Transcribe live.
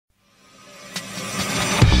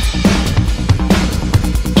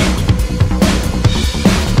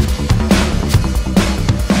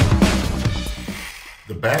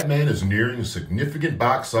Batman is nearing a significant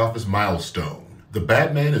box office milestone. The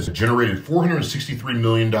Batman has generated $463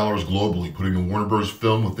 million globally, putting the Warner Bros.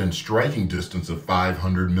 Film within striking distance of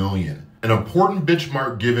 $500 million. An important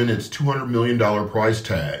benchmark given its $200 million price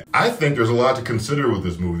tag. I think there's a lot to consider with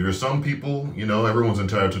this movie. There's some people, everyone's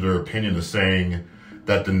entitled to their opinion of saying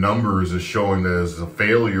that the numbers is showing that it's a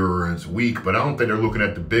failure or it's weak, but I don't think they're looking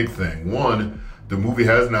at the big thing. One, the movie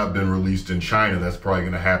has not been released in China. That's probably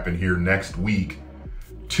going to happen here next week.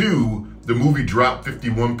 Two, the movie dropped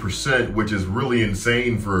 51%, which is really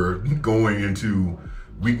insane for going into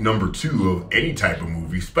week number 2 of any type of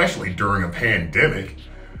movie, especially during a pandemic.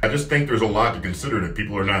 I just think there's a lot to consider that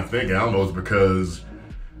people are not thinking. I don't know, it's because,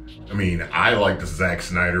 I like the Zack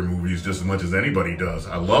Snyder movies just as much as anybody does.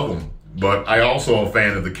 I love them, but I also am a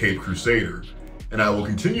fan of the Caped Crusader. And I will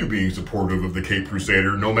continue being supportive of the Caped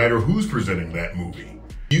Crusader no matter who's presenting that movie.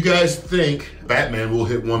 You guys think Batman will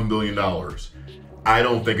hit $1 billion? I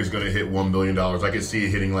don't think it's going to hit $1 billion. I could see it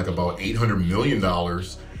hitting like about $800 million.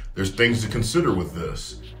 There's things to consider with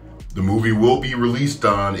this. The movie will be released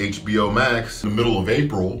on HBO Max in the middle of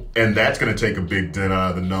April, and that's going to take a big dent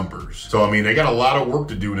out of the numbers. So, they got a lot of work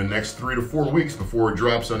to do in the next 3 to 4 weeks before it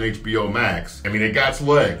drops on HBO Max. It got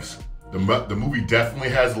legs. The movie definitely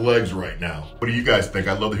has legs right now. What do you guys think?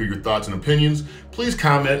 I'd love to hear your thoughts and opinions. Please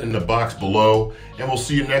comment in the box below, and we'll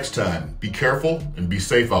see you next time. Be careful and be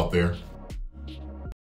safe out there.